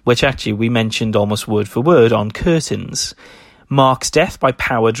 which actually we mentioned almost word for word on Curtains. Mark's death by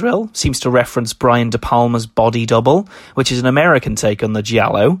Power Drill seems to reference Brian De Palma's Body Double, which is an American take on the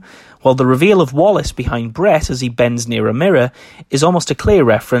giallo, while the reveal of Wallace behind Brett as he bends near a mirror is almost a clear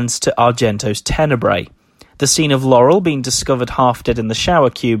reference to Argento's Tenebrae. The scene of Laurel being discovered half dead in the shower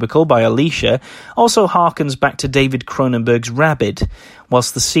cubicle by Alicia also harkens back to David Cronenberg's Rabid,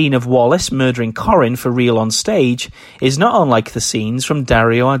 whilst the scene of Wallace murdering Corin for real on stage is not unlike the scenes from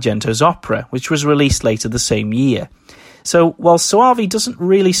Dario Argento's opera, which was released later the same year. So, while Soavi doesn't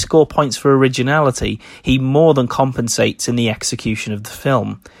really score points for originality, he more than compensates in the execution of the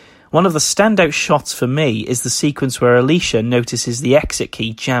film. One of the standout shots for me is the sequence where Alicia notices the exit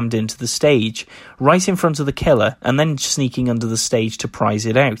key jammed into the stage, right in front of the killer, and then sneaking under the stage to prise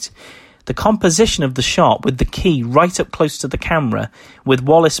it out. The composition of the shot, with the key right up close to the camera, with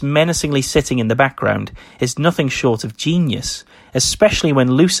Wallace menacingly sitting in the background, is nothing short of genius, especially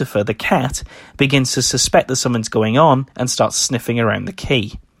when Lucifer, the cat, begins to suspect that something's going on and starts sniffing around the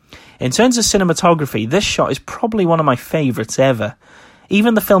key. In terms of cinematography, this shot is probably one of my favourites ever.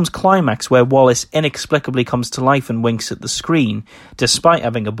 Even the film's climax, where Wallace inexplicably comes to life and winks at the screen, despite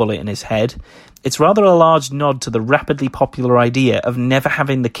having a bullet in his head, it's rather a large nod to the rapidly popular idea of never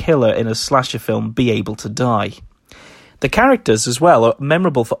having the killer in a slasher film be able to die. The characters, as well, are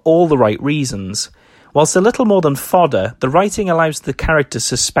memorable for all the right reasons. Whilst a little more than fodder, the writing allows the characters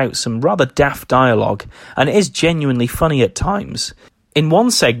to spout some rather daft dialogue, and it is genuinely funny at times. In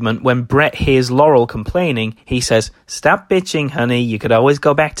one segment, when Brett hears Laurel complaining, he says, "Stop bitching, honey, you could always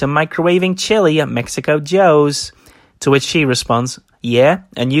go back to microwaving chili at Mexico Joe's." To which she responds, "Yeah,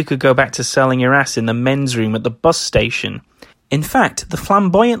 and you could go back to selling your ass in the men's room at the bus station." In fact, the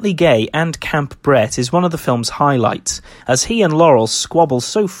flamboyantly gay and camp Brett is one of the film's highlights, as he and Laurel squabble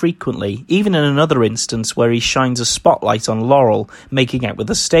so frequently, even in another instance where he shines a spotlight on Laurel making out with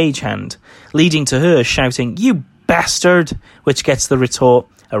a stagehand, leading to her shouting, "You bastard," which gets the retort,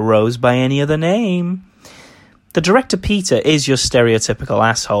 "A rose by any other name." The director Peter is your stereotypical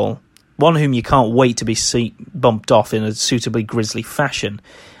asshole, one whom you can't wait to be bumped off in a suitably grisly fashion.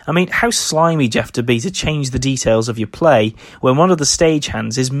 I mean, how slimy do you have to be to change the details of your play when one of the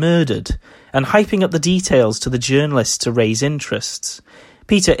stagehands is murdered, and hyping up the details to the journalists to raise interests?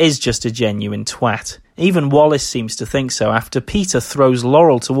 Peter is just a genuine twat. Even Wallace seems to think so after Peter throws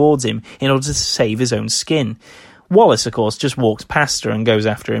Laurel towards him in order to save his own skin. Wallace, of course, just walks past her and goes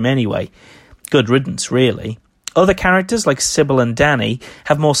after him anyway. Good riddance, really. Other characters, like Sybil and Danny,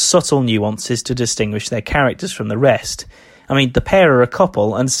 have more subtle nuances to distinguish their characters from the rest. I mean, the pair are a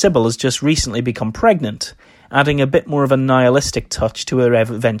couple, and Sybil has just recently become pregnant, adding a bit more of a nihilistic touch to her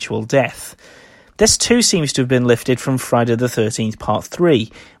eventual death. This too seems to have been lifted from Friday the 13th Part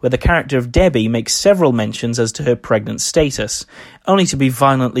 3, where the character of Debbie makes several mentions as to her pregnant status, only to be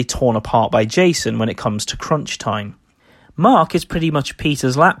violently torn apart by Jason when it comes to crunch time. Mark is pretty much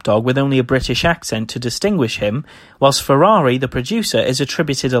Peter's lapdog with only a British accent to distinguish him, whilst Ferrari, the producer, is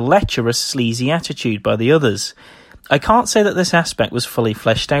attributed a lecherous, sleazy attitude by the others. I can't say that this aspect was fully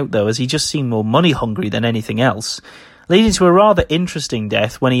fleshed out though, as he just seemed more money-hungry than anything else, leading to a rather interesting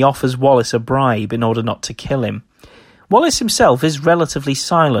death when he offers Wallace a bribe in order not to kill him. Wallace himself is relatively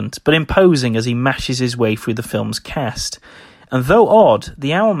silent, but imposing as he mashes his way through the film's cast. And though odd,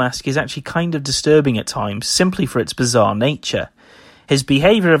 the owl mask is actually kind of disturbing at times, simply for its bizarre nature. His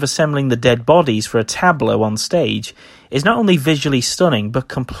behaviour of assembling the dead bodies for a tableau on stage is not only visually stunning, but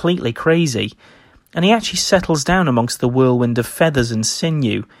completely crazy. And he actually settles down amongst the whirlwind of feathers and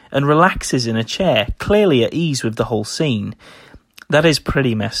sinew, and relaxes in a chair, clearly at ease with the whole scene. That is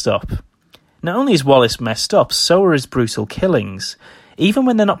pretty messed up. Not only is Wallace messed up, so are his brutal killings. Even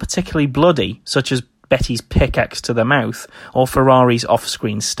when they're not particularly bloody, such as Betty's pickaxe to the mouth, or Ferrari's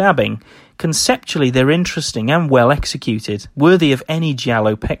off-screen stabbing, conceptually they're interesting and well executed, worthy of any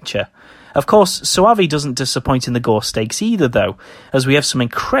giallo picture. Of course, Soavi doesn't disappoint in the gore stakes either, though, as we have some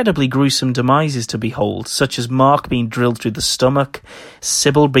incredibly gruesome demises to behold, such as Mark being drilled through the stomach,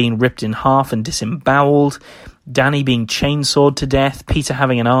 Sybil being ripped in half and disemboweled, Danny being chainsawed to death, Peter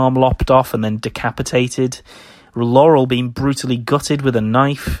having an arm lopped off and then decapitated, Laurel being brutally gutted with a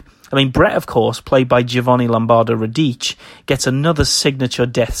knife. I mean, Brett, of course, played by Giovanni Lombardo Radice, gets another signature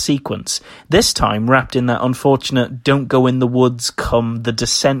death sequence, this time wrapped in that unfortunate don't go in the woods come the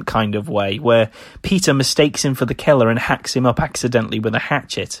descent kind of way, where Peter mistakes him for the killer and hacks him up accidentally with a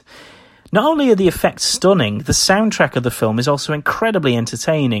hatchet. Not only are the effects stunning, the soundtrack of the film is also incredibly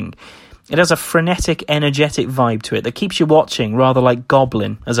entertaining. It has a frenetic, energetic vibe to it that keeps you watching, rather like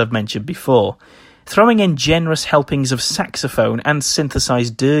Goblin, as I've mentioned before. Throwing in generous helpings of saxophone and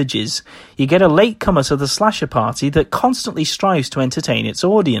synthesized dirges, you get a latecomer to the slasher party that constantly strives to entertain its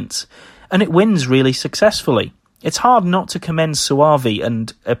audience, and it wins really successfully. It's hard not to commend Soavi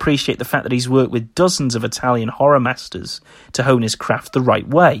and appreciate the fact that he's worked with dozens of Italian horror masters to hone his craft the right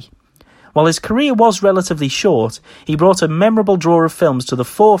way. While his career was relatively short, he brought a memorable draw of films to the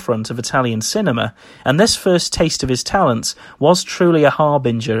forefront of Italian cinema, and this first taste of his talents was truly a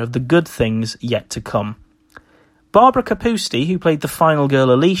harbinger of the good things yet to come. Barbara Capusti, who played the final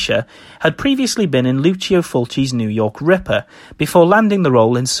girl Alicia, had previously been in Lucio Fulci's New York Ripper, before landing the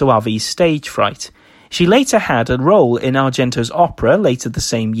role in Soavi's Stagefright. She later had a role in Argento's opera later the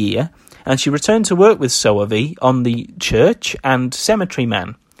same year, and she returned to work with Soavi on The Church and Cemetery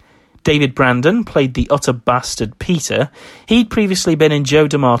Man. David Brandon played the utter bastard Peter. He'd previously been in Joe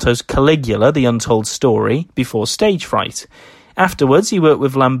D'Amato's Caligula, The Untold Story, before Stagefright. Afterwards, he worked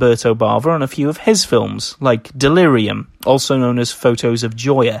with Lamberto Bava on a few of his films, like Delirium, also known as Photos of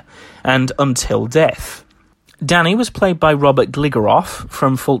Joya, and Until Death. Danny was played by Robert Gligaroff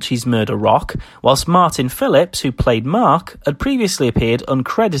from Fulci's Murder Rock, whilst Martin Phillips, who played Mark, had previously appeared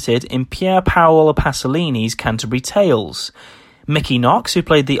uncredited in Pier Paolo Pasolini's Canterbury Tales. Mickey Knox, who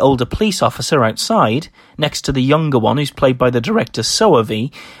played the older police officer outside, next to the younger one who's played by the director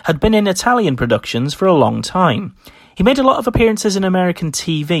Soavi, had been in Italian productions for a long time. He made a lot of appearances in American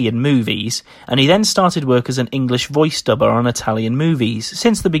TV and movies, and he then started work as an English voice dubber on Italian movies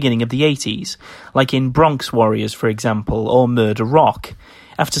since the beginning of the 80s, like in Bronx Warriors, for example, or Murder Rock.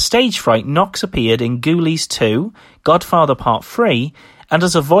 After Stagefright, Knox appeared in Ghoulies 2, Godfather Part 3, and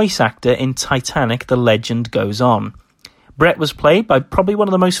as a voice actor in Titanic: The Legend Goes On. Brett was played by probably one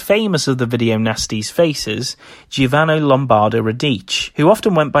of the most famous of the video nasties faces, Giovanni Lombardo Radice, who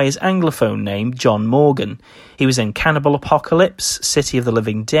often went by his Anglophone name, John Morgan. He was in Cannibal Apocalypse, City of the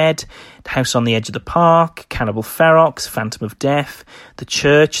Living Dead, House on the Edge of the Park, Cannibal Ferox, Phantom of Death, The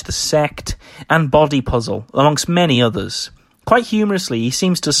Church, The Sect, and Body Puzzle, amongst many others. Quite humorously, he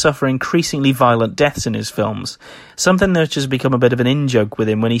seems to suffer increasingly violent deaths in his films, something that has become a bit of an in-joke with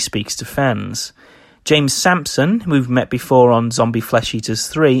him when he speaks to fans. James Sampson, who we've met before on Zombie Flesh Eaters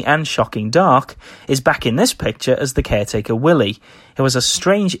 3 and Shocking Dark, is back in this picture as the caretaker Willie, who has a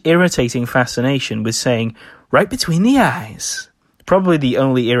strange, irritating fascination with saying, "right between the eyes." Probably the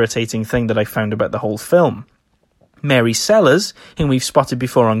only irritating thing that I found about the whole film. Mary Sellers, whom we've spotted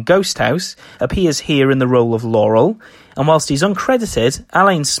before on Ghost House, appears here in the role of Laurel, and whilst he's uncredited,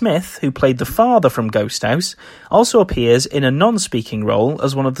 Alain Smith, who played the father from Ghost House, also appears in a non-speaking role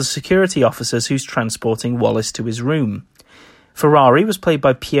as one of the security officers who's transporting Wallace to his room. Ferrari was played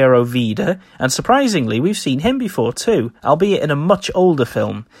by Piero Vida, and surprisingly, we've seen him before too, albeit in a much older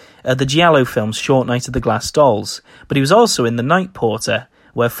film, the Giallo film's Short Night of the Glass Dolls, but he was also in The Night Porter,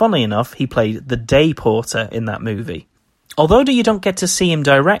 where, funnily enough, he played the day porter in that movie. Although you don't get to see him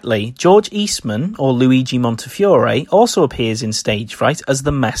directly, George Eastman, or Luigi Montefiore, also appears in Stagefright as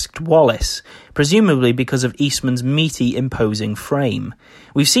the masked Wallace, presumably because of Eastman's meaty, imposing frame.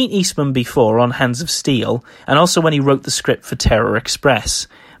 We've seen Eastman before on Hands of Steel, and also when he wrote the script for Terror Express.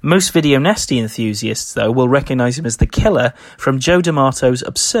 Most video nasty enthusiasts, though, will recognise him as the killer from Joe D'Amato's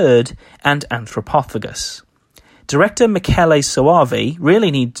Absurd and Anthropophagus. Director Michele Soavi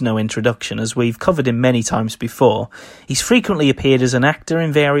really needs no introduction, as we've covered him many times before. He's frequently appeared as an actor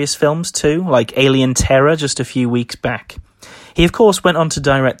in various films too, like Alien Terror just a few weeks back. He of course went on to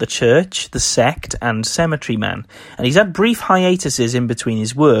direct The Church, The Sect and Cemetery Man, and he's had brief hiatuses in between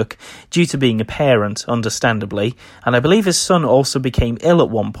his work due to being a parent, understandably, and I believe his son also became ill at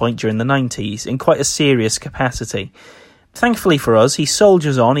one point during the 90s in quite a serious capacity. Thankfully for us, he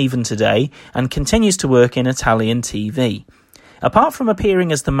soldiers on even today and continues to work in Italian TV. Apart from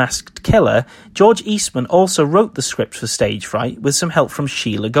appearing as the masked killer, George Eastman also wrote the script for Stagefright with some help from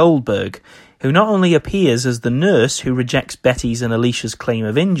Sheila Goldberg, who not only appears as the nurse who rejects Betty's and Alicia's claim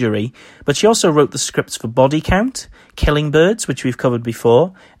of injury, but she also wrote the scripts for Body Count, Killing Birds, which we've covered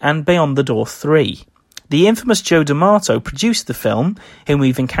before, and Beyond the Door 3. The infamous Joe D'Amato produced the film, whom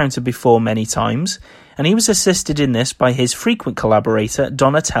we've encountered before many times, and he was assisted in this by his frequent collaborator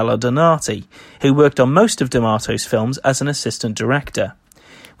Donatello Donati, who worked on most of D'Amato's films as an assistant director.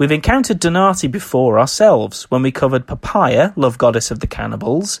 We've encountered Donati before ourselves, when we covered Papaya, Love Goddess of the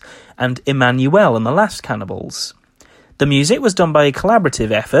Cannibals, and Emmanuel and the Last Cannibals. The music was done by a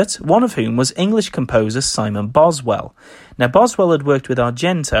collaborative effort, one of whom was English composer Simon Boswell. Now, Boswell had worked with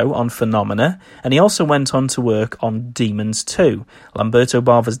Argento on Phenomena, and he also went on to work on Demons 2, Lamberto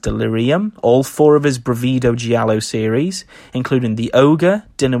Bava's Delirium, all four of his Bravido Giallo series, including The Ogre,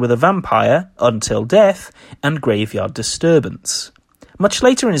 Dinner with a Vampire, Until Death, and Graveyard Disturbance. Much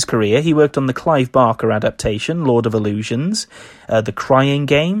later in his career, he worked on the Clive Barker adaptation, Lord of Illusions, The Crying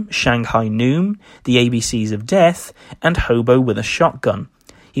Game, Shanghai Noon, The ABCs of Death, and Hobo with a Shotgun.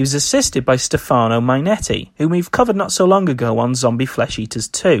 He was assisted by Stefano Mainetti, whom we've covered not so long ago on Zombie Flesh Eaters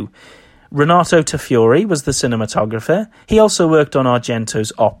 2. Renato Tafiori was the cinematographer. He also worked on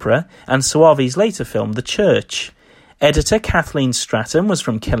Argento's Opera and Soavi's later film The Church. Editor Kathleen Stratton was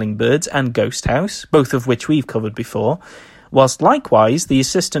from Killing Birds and Ghost House, both of which we've covered before, whilst likewise the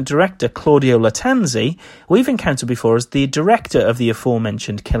assistant director Claudio Lattanzi we've encountered before as the director of the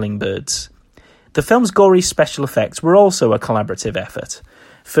aforementioned Killing Birds. The film's gory special effects were also a collaborative effort.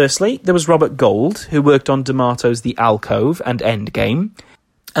 Firstly, there was Robert Gold, who worked on D'Amato's The Alcove and Endgame,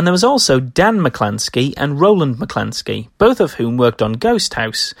 and there was also Dan McClansky and Roland McClansky, both of whom worked on Ghost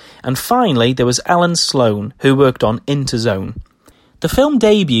House, and finally there was Alan Sloan, who worked on Interzone. The film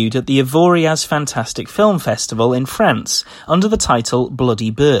debuted at the Avoriaz Fantastic Film Festival in France under the title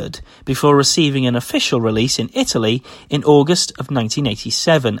Bloody Bird, before receiving an official release in Italy in August of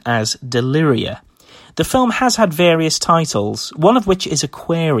 1987 as Deliria. The film has had various titles, one of which is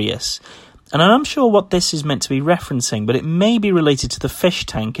Aquarius, and I'm unsure what this is meant to be referencing, but it may be related to the fish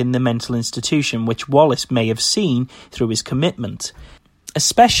tank in the mental institution which Wallace may have seen through his commitment,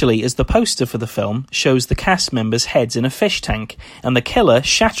 especially as the poster for the film shows the cast members' heads in a fish tank and the killer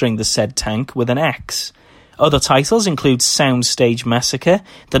shattering the said tank with an axe. Other titles include Soundstage Massacre,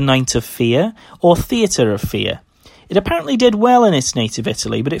 The Night of Fear, or Theatre of Fear. It apparently did well in its native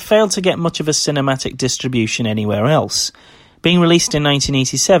Italy, but it failed to get much of a cinematic distribution anywhere else. Being released in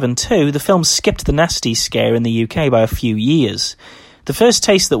 1987 too, the film skipped the nasty scare in the UK by a few years. The first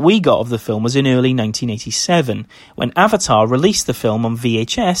taste that we got of the film was in early 1987, when Avatar released the film on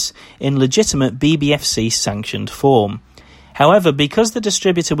VHS in legitimate BBFC-sanctioned form. However, because the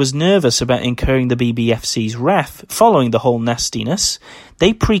distributor was nervous about incurring the BBFC's wrath following the whole nastiness,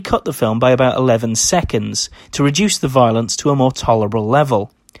 they pre-cut the film by about 11 seconds to reduce the violence to a more tolerable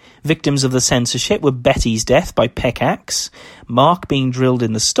level. Victims of the censorship were Betty's death by pickaxe, Mark being drilled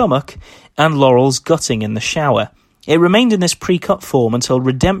in the stomach, and Laurel's gutting in the shower. It remained in this pre-cut form until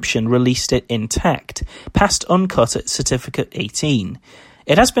Redemption released it intact, past uncut at Certificate 18.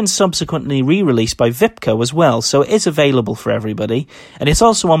 It has been subsequently re-released by Vipco as well, so it is available for everybody, and it's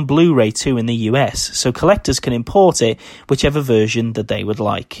also on Blu-ray too in the US, so collectors can import it whichever version that they would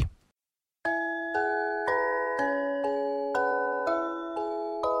like.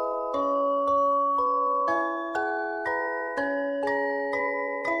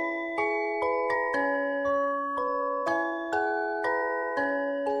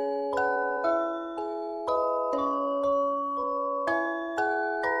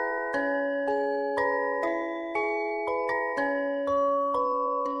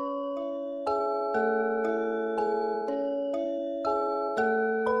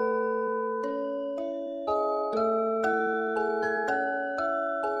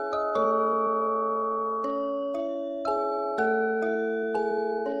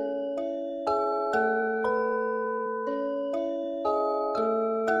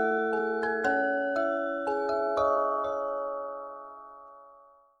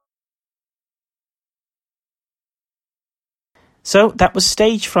 So that was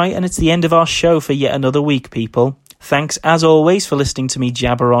Stagefright, and it's the end of our show for yet another week, people. Thanks, as always, for listening to me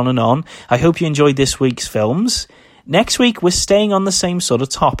jabber on and on. I hope you enjoyed this week's films. Next week, we're staying on the same sort of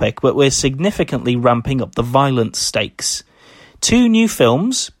topic, but we're significantly ramping up the violence stakes. 2 new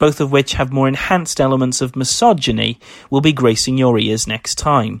films, both of which have more enhanced elements of misogyny, will be gracing your ears next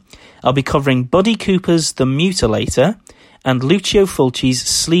time. I'll be covering Buddy Cooper's The Mutilator and Lucio Fulci's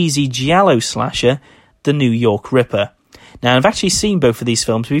sleazy giallo slasher, The New York Ripper. Now, I've actually seen both of these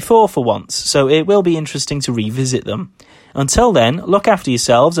films before for once, so it will be interesting to revisit them. Until then, look after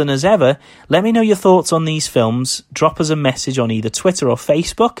yourselves, and as ever, let me know your thoughts on these films. Drop us a message on either Twitter or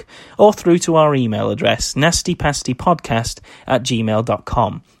Facebook, or through to our email address,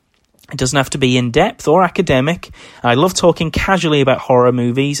 nastypastypodcast@gmail.com. It doesn't have to be in-depth or academic. I love talking casually about horror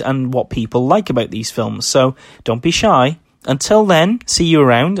movies and what people like about these films, so don't be shy. Until then, see you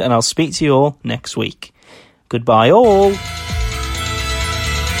around, and I'll speak to you all next week. Goodbye all!